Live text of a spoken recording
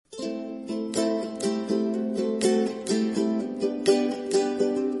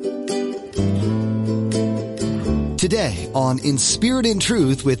today on In Spirit and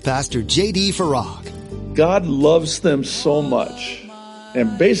Truth with Pastor J.D. Farag. God loves them so much.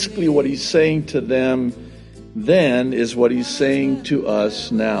 And basically what he's saying to them then is what he's saying to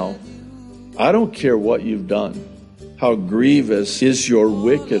us now. I don't care what you've done, how grievous is your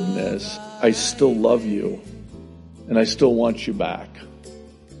wickedness, I still love you, and I still want you back.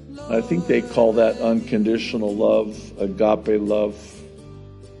 I think they call that unconditional love, agape love,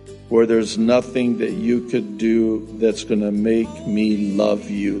 where there's nothing that you could do that's going to make me love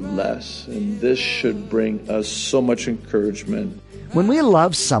you less. And this should bring us so much encouragement. When we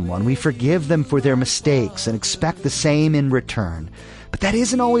love someone, we forgive them for their mistakes and expect the same in return. But that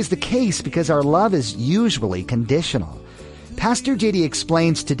isn't always the case because our love is usually conditional. Pastor J.D.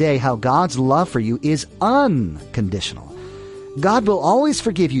 explains today how God's love for you is unconditional. God will always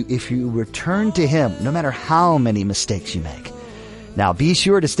forgive you if you return to Him, no matter how many mistakes you make. Now be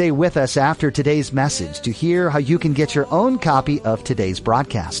sure to stay with us after today's message to hear how you can get your own copy of today's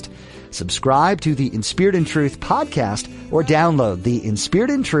broadcast. Subscribe to the In Spirit and Truth podcast or download the In Spirit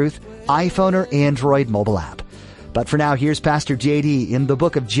and Truth iPhone or Android mobile app. But for now, here's Pastor J.D. in the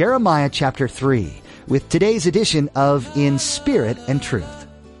book of Jeremiah chapter 3 with today's edition of In Spirit and Truth.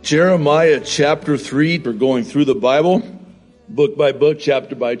 Jeremiah chapter 3, we're going through the Bible, book by book,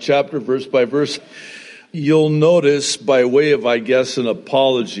 chapter by chapter, verse by verse. You'll notice, by way of, I guess, an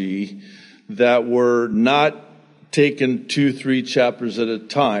apology, that we're not taking 2-3 chapters at a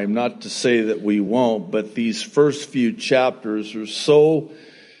time. Not to say that we won't, but these first few chapters are so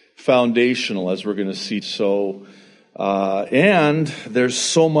foundational, as we're going to see. And there's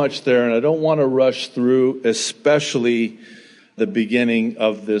so much there, and I don't want to rush through, especially the beginning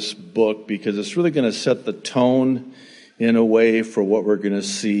of this book, because it's really going to set the tone in a way for what we're going to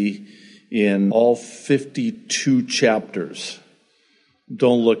see in all 52 chapters.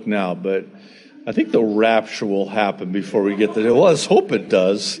 Don't look now, but I think the rapture will happen before we get there. Well, let's hope it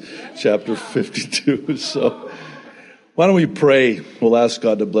does, chapter 52. So why don't we pray? We'll ask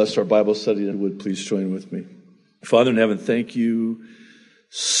God to bless our Bible study, and would please join with me. Father in heaven, thank you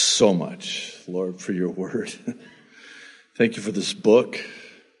so much, Lord, for your word. Thank you for this book.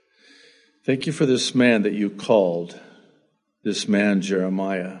 Thank you for this man that you called, this man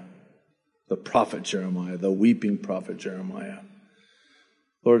Jeremiah, the prophet Jeremiah, the weeping prophet Jeremiah.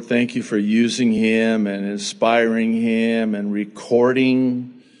 Lord, thank you for using him and inspiring him and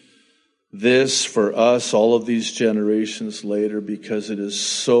recording this for us all of these generations later, because it is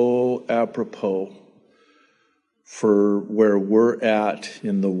so apropos for where we're at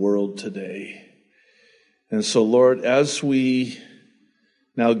in the world today. And so, Lord, as we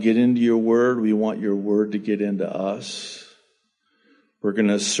now get into your word, we want your word to get into us. We're going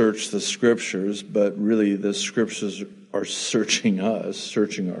to search the scriptures, but really the scriptures are searching us,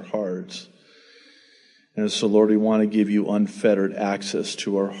 searching our hearts. And so, Lord, we want to give you unfettered access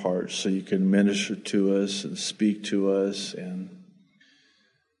to our hearts so you can minister to us and speak to us. And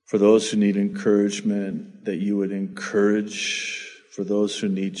for those who need encouragement, that you would encourage. For those who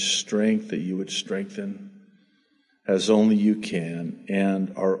need strength, that you would strengthen as only you can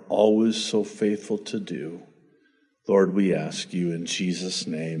and are always so faithful to do. Lord, we ask you in Jesus'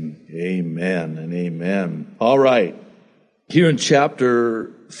 name, amen and amen. All right. Here in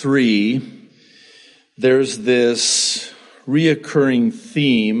chapter 3, there's this reoccurring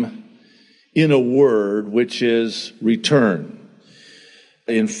theme in a word, which is return.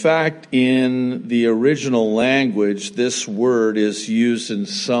 In fact, in the original language, this word is used in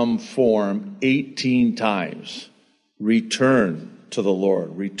some form 18 times. Return to the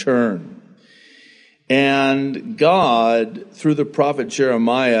Lord. Return. And God, through the prophet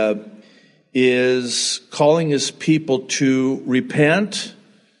Jeremiah, is calling his people to repent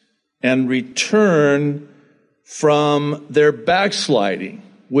and return from their backsliding,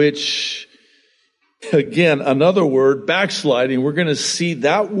 which, again, another word, backsliding, we're going to see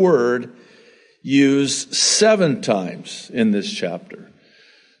that word used 7 times in this chapter.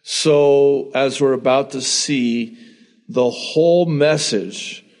 So, as we're about to see, the whole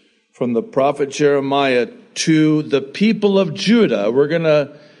message from the prophet Jeremiah to the people of Judah, we're going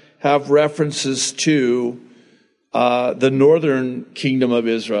to have references to the northern kingdom of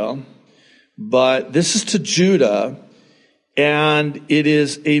Israel, but this is to Judah, and it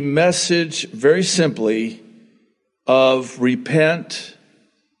is a message, very simply, of repent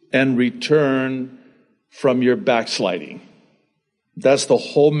and return from your backsliding. That's the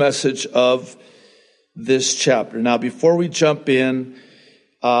whole message of this chapter. Now, before we jump in,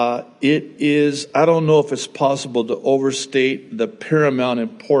 it is, I don't know if it's possible to overstate the paramount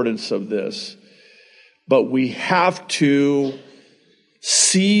importance of this, but we have to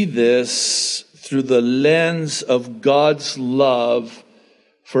see this through the lens of God's love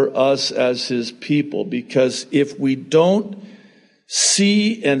for us as his people. Because if we don't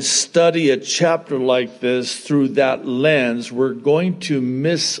see and study a chapter like this through that lens, we're going to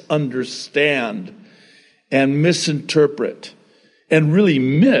misunderstand and misinterpret and really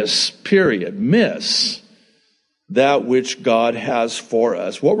miss that which God has for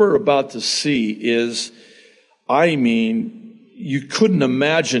us. What we're about to see is, you couldn't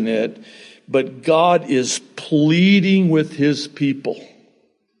imagine it, but God is pleading with his people.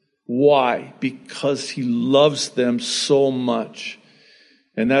 Why? Because he loves them so much.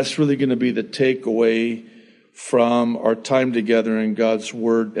 And that's really going to be the takeaway from our time together in God's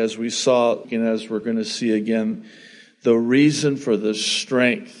Word, as we saw and as we're going to see again, the reason for the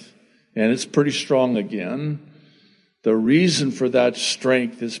strength. And it's pretty strong again. The reason for that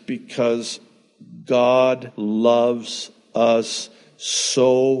strength is because God loves us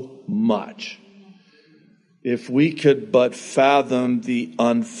so much. If we could but fathom the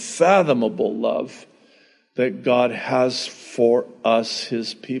unfathomable love that God has for us,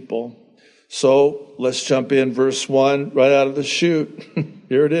 his people. So let's jump in verse 1 right out of the chute.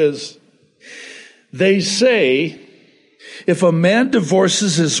 Here it is. They say, if a man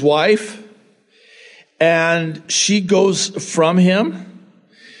divorces his wife and she goes from him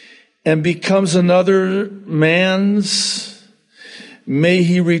and becomes another man's, may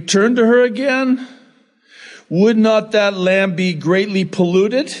he return to her again? Would not that land be greatly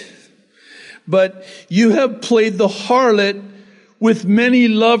polluted? But you have played the harlot with many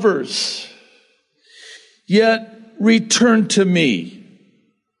lovers. Yet return to me,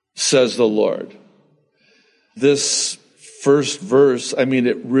 says the Lord. This first verse,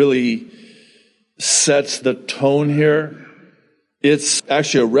 it really sets the tone here. It's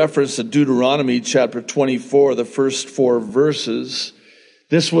actually a reference to Deuteronomy chapter 24, the first 4 verses.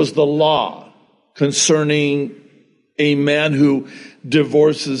 This was the law concerning a man who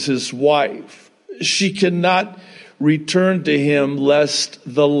divorces his wife. She cannot return to him lest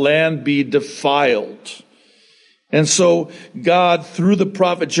the land be defiled. And so God, through the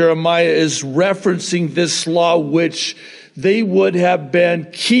prophet Jeremiah, is referencing this law which they would have been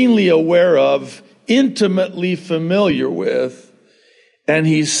keenly aware of, intimately familiar with. And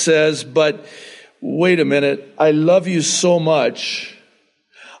he says, but wait a minute, I love you so much,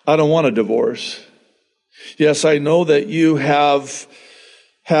 I don't want a divorce. Yes, I know that you have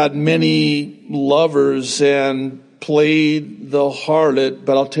had many lovers and played the harlot,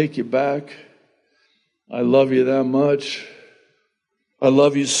 but I'll take you back. I love you that much. I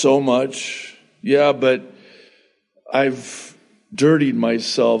love you so much. Yeah, but I've dirtied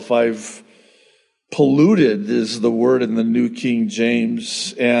myself. I've polluted is the word in the New King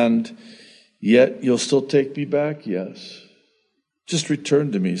James. And yet you'll still take me back? Yes. Just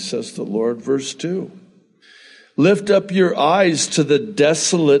return to me, says the Lord. Verse 2. Lift up your eyes to the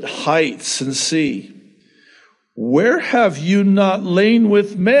desolate heights and see. Where have you not lain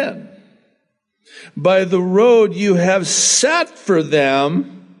with men? By the road you have sat for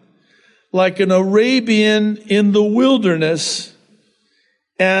them like an Arabian in the wilderness.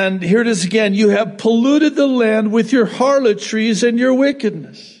 And here it is again. You have polluted the land with your harlotries and your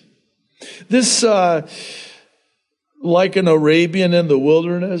wickedness. This, like an Arabian in the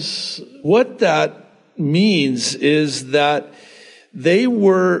wilderness, what that means is that they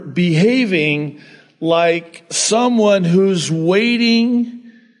were behaving like someone who's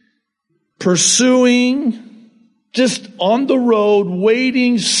waiting, pursuing, just on the road,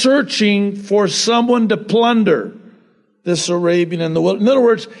 waiting, searching for someone to plunder. This Arabian in the wilderness. In other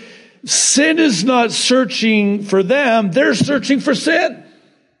words, sin is not searching for them, they're searching for sin.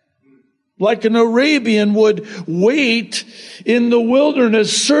 Like an Arabian would wait in the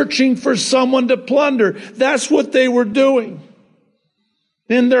wilderness searching for someone to plunder. That's what they were doing.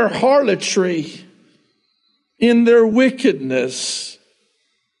 In their harlotry, in their wickedness.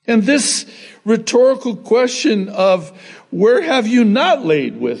 And this rhetorical question of where have you not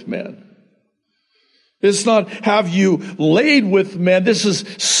laid with men? It's not have you laid with men. This is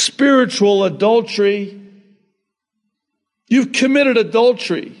spiritual adultery. You've committed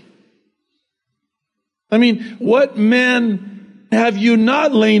adultery. What men have you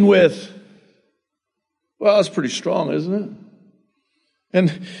not lain with? Well, that's pretty strong, isn't it?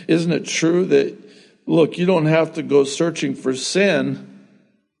 And isn't it true that, look, you don't have to go searching for sin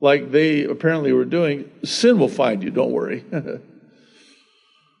like they apparently were doing. Sin will find you, don't worry.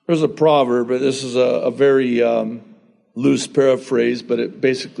 There's a proverb, but this is a very loose paraphrase, but it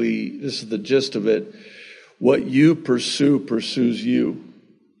basically, this is the gist of it. What you pursue pursues you.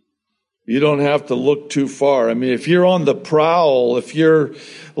 You don't have to look too far. I mean, if you're on the prowl, if you're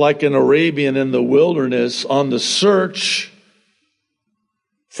like an Arabian in the wilderness on the search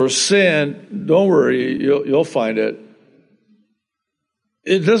for sin, don't worry, you'll find it.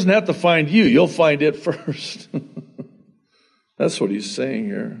 It doesn't have to find you. You'll find it first. That's what he's saying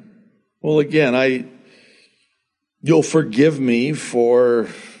here. Well, again, you'll forgive me for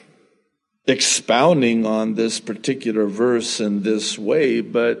expounding on this particular verse in this way,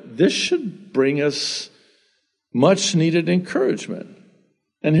 but this should bring us much needed encouragement.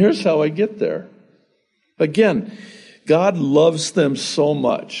 And here's how I get there. Again, God loves them so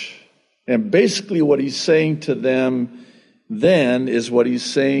much. And basically what he's saying to them then is what he's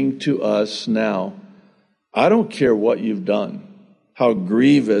saying to us now. I don't care what you've done, how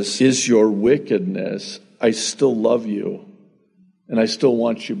grievous is your wickedness. I still love you, and I still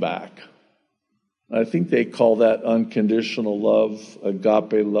want you back. I think they call that unconditional love,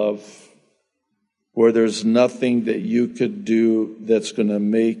 agape love, where there's nothing that you could do that's going to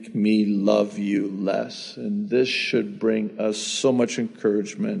make me love you less. And this should bring us so much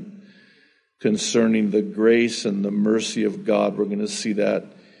encouragement concerning the grace and the mercy of God. We're going to see that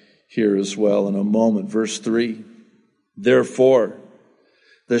here as well in a moment. Verse 3, therefore,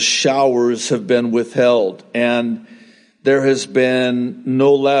 the showers have been withheld, and there has been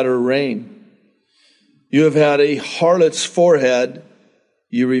no latter rain. You have had a harlot's forehead.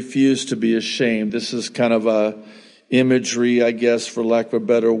 You refuse to be ashamed. This is kind of a imagery, I guess, for lack of a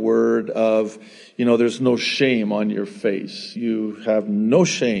better word, of, there's no shame on your face. You have no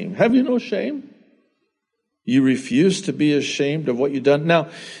shame. Have you no shame? You refuse to be ashamed of what you've done. Now,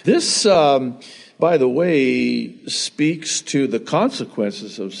 this, by the way, speaks to the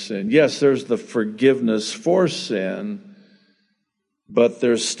consequences of sin. Yes, there's the forgiveness for sin, but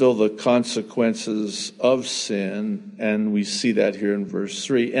there's still the consequences of sin, and we see that here in verse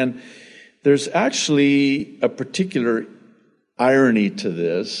 3. And there's actually a particular irony to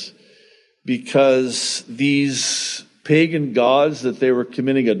this, because these pagan gods that they were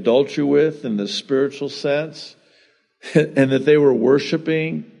committing adultery with in the spiritual sense, and that they were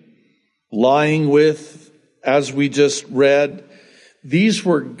worshiping, lying with, as we just read, these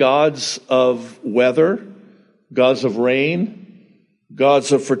were gods of weather, gods of rain,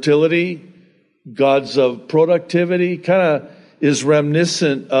 gods of fertility, gods of productivity. Kind of is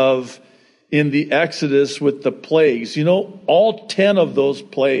reminiscent of in the Exodus with the plagues. All 10 of those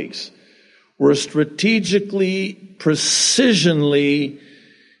plagues were strategically, precisionally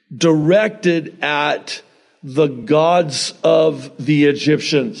directed at the gods of the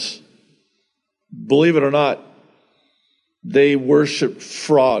Egyptians. Believe it or not, they worshiped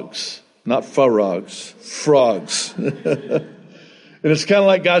frogs, not frogs, frogs. And it's kind of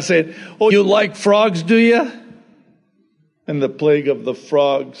like God saying, oh, you like frogs, do you? And the plague of the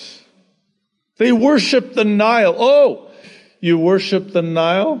frogs. They worship the Nile. Oh, you worship the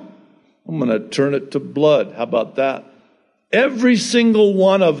Nile? I'm going to turn it to blood. How about that? Every single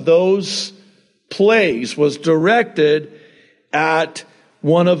one of those plagues was directed at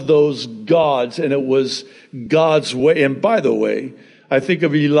one of those gods, and it was God's way. And by the way, I think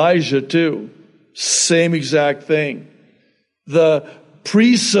of Elijah too. Same exact thing. The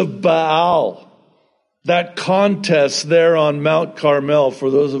priests of Baal, that contest there on Mount Carmel, for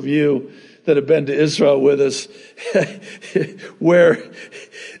those of you that have been to Israel with us, where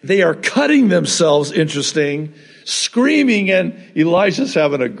they are cutting themselves, interesting, screaming, and Elijah's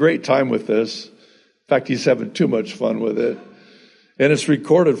having a great time with this. In fact, he's having too much fun with it. And it's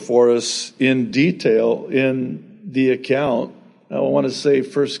recorded for us in detail in the account. I want to say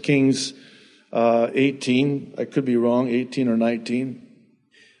 1 Kings 18. I could be wrong, 18 or 19.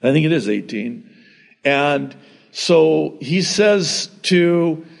 I think it is 18. And so he says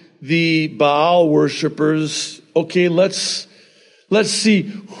to the Baal worshipers, okay, let's see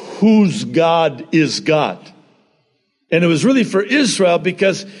whose God is God. And it was really for Israel,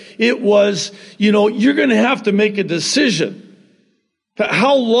 because it was, you're going to have to make a decision.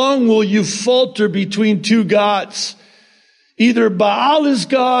 How long will you falter between two gods? Either Baal is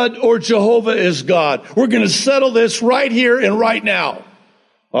God or Jehovah is God. We're going to settle this right here and right now.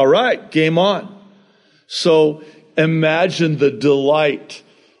 All right, game on. So imagine the delight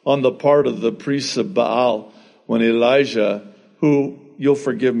on the part of the priests of Baal when Elijah, who, you'll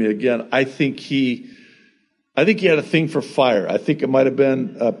forgive me again, I think he had a thing for fire. I think it might have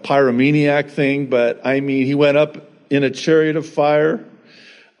been a pyromaniac thing, but he went up in a chariot of fire.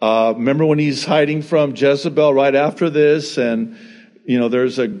 Remember when he's hiding from Jezebel right after this, and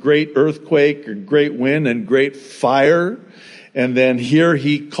there's a great earthquake, a great wind, and great fire, and then here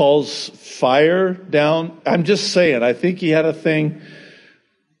he calls fire down. I'm just saying, I think he had a thing.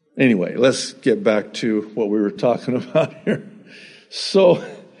 Anyway, let's get back to what we were talking about here. So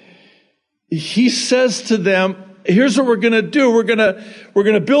he says to them, here's what we're going to do. We're going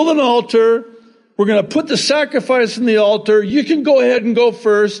to build an altar. We're going to put the sacrifice in the altar. You can go ahead and go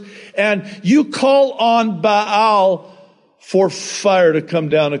first. And you call on Baal for fire to come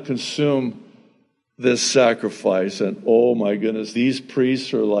down and consume this sacrifice. And oh my goodness, these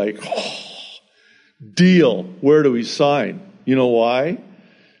priests are like, oh, deal. Where do we sign? You know why?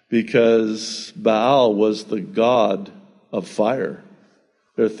 Because Baal was the god of fire.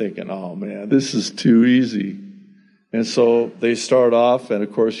 They're thinking, oh man, this is too easy. And so they start off, and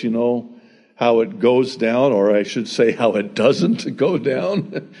of course, you know how it goes down, or I should say how it doesn't go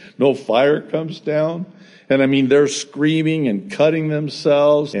down. No fire comes down. And I mean, they're screaming and cutting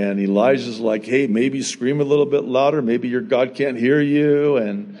themselves. And Elijah's like, hey, maybe scream a little bit louder. Maybe your God can't hear you.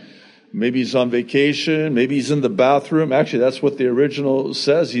 And maybe he's on vacation. Maybe he's in the bathroom. Actually, that's what the original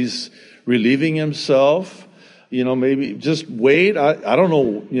says. He's relieving himself. You know, maybe just wait. I don't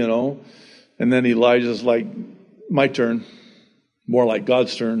know, you know. And then Elijah's like, my turn. More like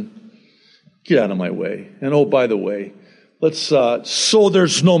God's turn. Get out of my way. And oh, by the way, let's, so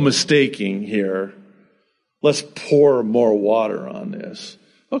there's no mistaking here. Let's pour more water on this.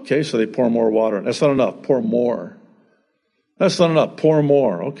 Okay, so they pour more water on. That's not enough. Pour more. That's not enough. Pour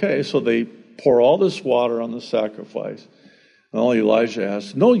more. Okay, so they pour all this water on the sacrifice. And all Elijah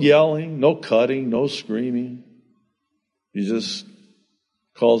asks, no yelling, no cutting, no screaming. He just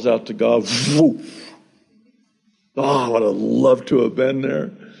calls out to God. Woof. Oh, I would have loved to have been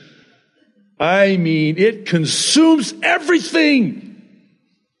there. I mean, it consumes everything.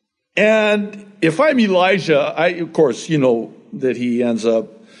 And if I'm Elijah, of course, you know that he ends up,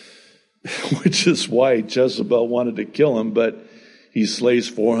 which is why Jezebel wanted to kill him, but he slays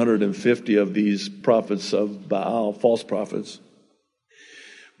 450 of these prophets of Baal, false prophets.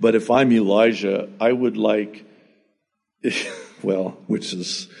 But if I'm Elijah, I would like, well, which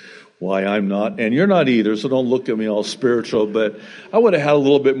is why I'm not, and you're not either, so don't look at me all spiritual, but I would have had a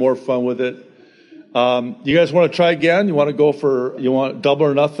little bit more fun with it. You guys want to try again? You want double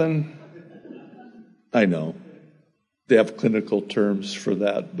or nothing? I know. They have clinical terms for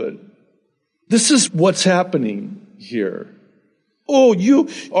that, but this is what's happening here. Oh, you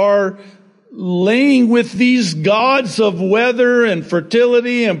are laying with these gods of weather and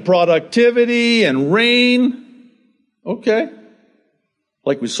fertility and productivity and rain. Okay.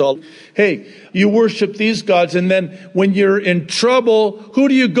 Like we saw. Hey, you worship these gods, and then when you're in trouble, who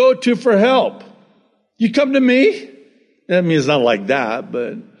do you go to for help? You come to me? I mean, it's not like that,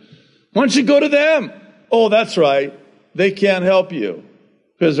 but why don't you go to them? Oh, that's right. They can't help you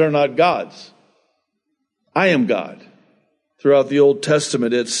because they're not gods. I am God. Throughout the Old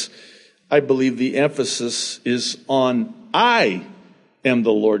Testament, I believe the emphasis is on I am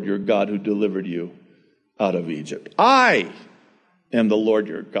the Lord your God who delivered you out of Egypt. I am the Lord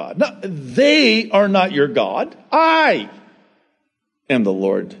your God. No, they are not your God. I am the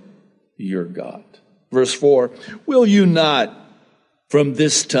Lord your God. Verse 4, will you not from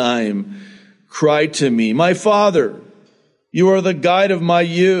this time cry to me, my Father, you are the guide of my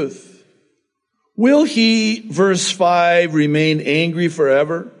youth. Will he, verse 5, remain angry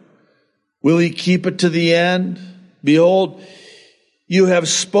forever? Will he keep it to the end? Behold, you have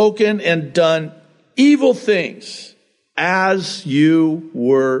spoken and done evil things as you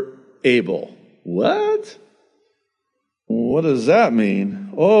were able. What? What does that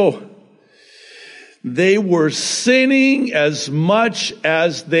mean? Oh, they were sinning as much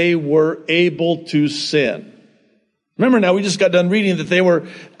as they were able to sin. Remember now, we just got done reading that they were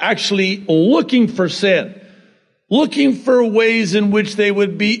actually looking for sin, looking for ways in which they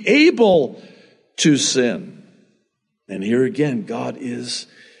would be able to sin. And here again, God is,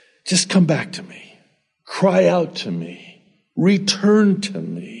 just come back to me. Cry out to me. Return to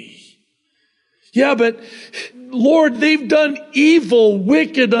me. Yeah, but Lord, they've done evil,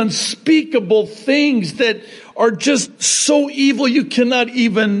 wicked, unspeakable things that are just so evil you cannot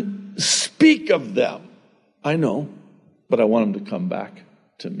even speak of them. I know, but I want them to come back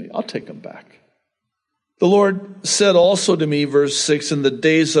to me. I'll take them back. The Lord said also to me, verse 6, in the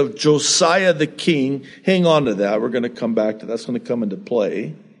days of Josiah the king, hang on to that, we're going to come back to that, that's going to come into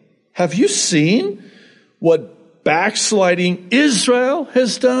play. Have you seen what backsliding Israel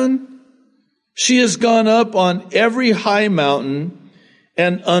has done? She has gone up on every high mountain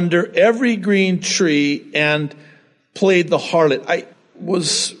and under every green tree and played the harlot. I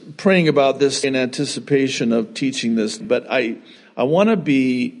was praying about this in anticipation of teaching this, but I want to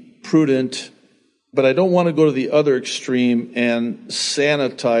be prudent, but I don't want to go to the other extreme and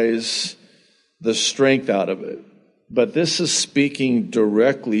sanitize the strength out of it. But this is speaking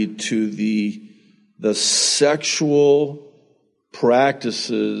directly to the sexual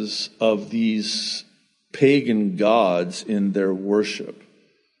practices of these pagan gods in their worship.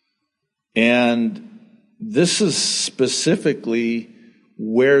 And this is specifically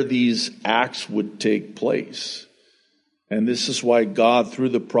where these acts would take place. And this is why God, through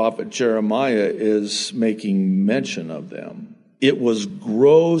the prophet Jeremiah, is making mention of them. It was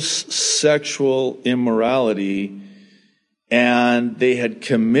gross sexual immorality, and they had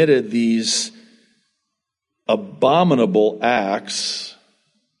committed these abominable acts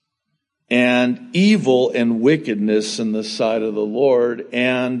and evil and wickedness in the sight of the Lord,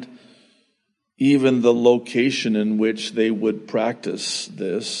 and even the location in which they would practice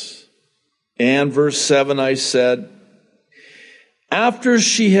this. And verse 7, I said, after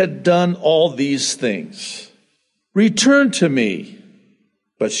she had done all these things, return to me.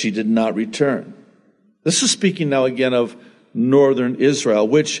 But she did not return. This is speaking now again of northern Israel,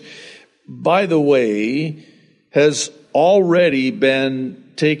 which, by the way, has already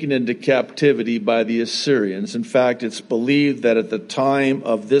been taken into captivity by the Assyrians. In fact, it's believed that at the time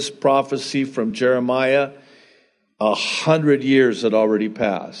of this prophecy from Jeremiah, 100 years had already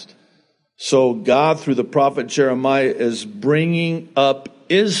passed. So God, through the prophet Jeremiah, is bringing up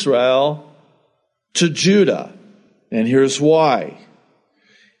Israel to Judah. And here's why.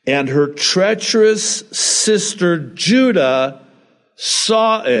 And her treacherous sister Judah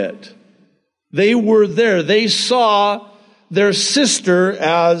saw it. They were there. They saw their sister,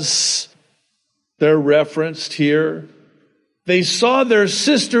 as they're referenced here. They saw their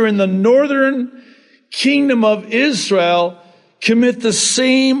sister in the northern kingdom of Israel commit the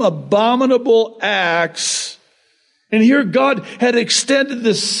same abominable acts. And here God had extended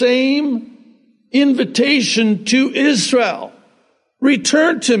the same invitation to Israel.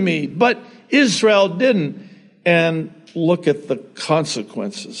 Return to me. But Israel didn't. And look at the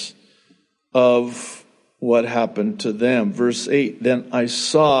consequences of what happened to them. Verse 8, then I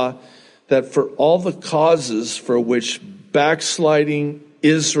saw that for all the causes for which backsliding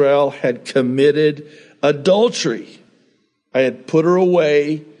Israel had committed adultery, I had put her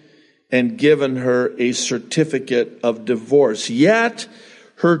away and given her a certificate of divorce. Yet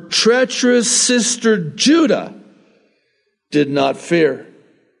her treacherous sister Judah did not fear,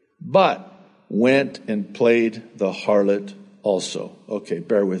 but went and played the harlot also. Okay,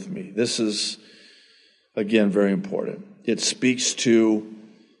 bear with me. This is, again, very important. It speaks to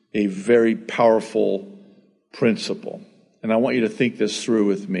a very powerful principle. And I want you to think this through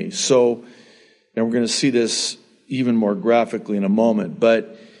with me. So, and we're going to see this even more graphically in a moment,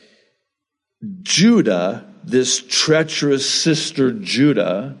 but Judah, this treacherous sister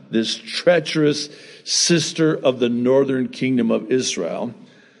Judah, this treacherous sister of the northern kingdom of Israel,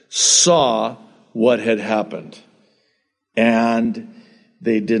 saw what had happened, and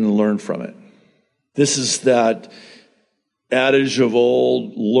they didn't learn from it. This is that adage of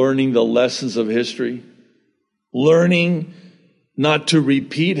old, learning the lessons of history, learning not to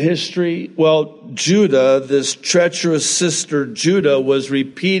repeat history. Well, Judah, this treacherous sister Judah, was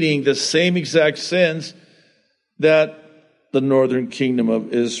repeating the same exact sins that the northern kingdom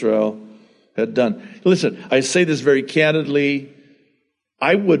of Israel had done. Listen, I say this very candidly.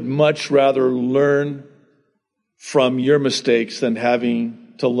 I would much rather learn from your mistakes than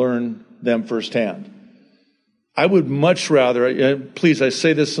having to learn them firsthand. I would much rather, and please, I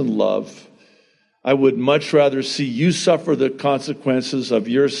say this in love, I would much rather see you suffer the consequences of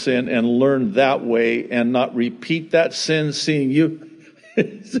your sin and learn that way and not repeat that sin seeing you.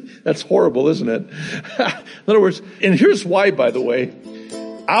 That's horrible, isn't it? In other words, and here's why, by the way.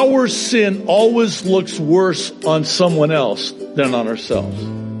 Our sin always looks worse on someone else than on ourselves.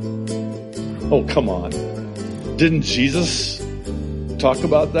 Oh, come on. Didn't Jesus talk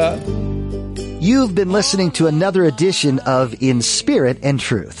about that? You've been listening to another edition of In Spirit and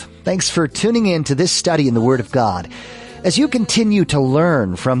Truth. Thanks for tuning in to this study in the Word of God. As you continue to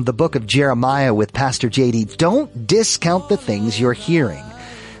learn from the book of Jeremiah with Pastor JD, don't discount the things you're hearing.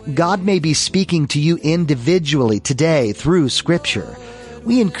 God may be speaking to you individually today through Scripture.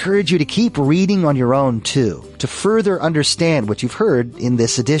 We encourage you to keep reading on your own too, to further understand what you've heard in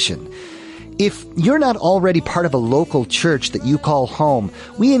this edition. If you're not already part of a local church that you call home,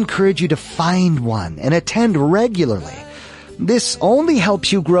 we encourage you to find one and attend regularly. This only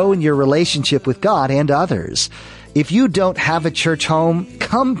helps you grow in your relationship with God and others. If you don't have a church home,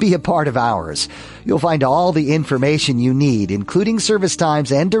 come be a part of ours. You'll find all the information you need, including service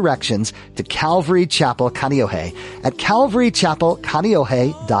times and directions to Calvary Chapel Kaneohe at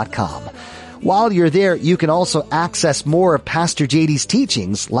calvarychapelkaneohe.com. While you're there, you can also access more of Pastor JD's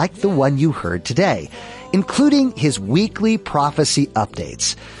teachings like the one you heard today. including his weekly prophecy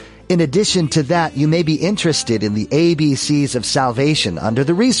updates. In addition to that, you may be interested in the ABCs of salvation under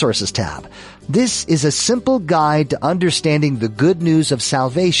the Resources tab. This is a simple guide to understanding the good news of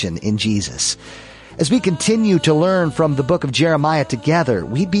salvation in Jesus. As we continue to learn from the book of Jeremiah together,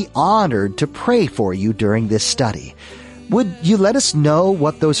 we'd be honored to pray for you during this study. Would you let us know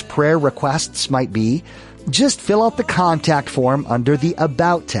what those prayer requests might be? Just fill out the contact form under the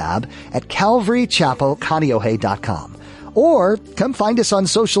About tab at calvarychapelkaneohe.com. Or come find us on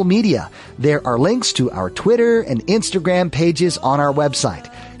social media. There are links to our Twitter and Instagram pages on our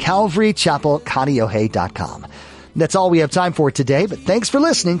website, calvarychapelkaneohe.com. That's all we have time for today, but thanks for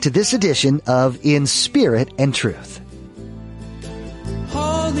listening to this edition of In Spirit and Truth.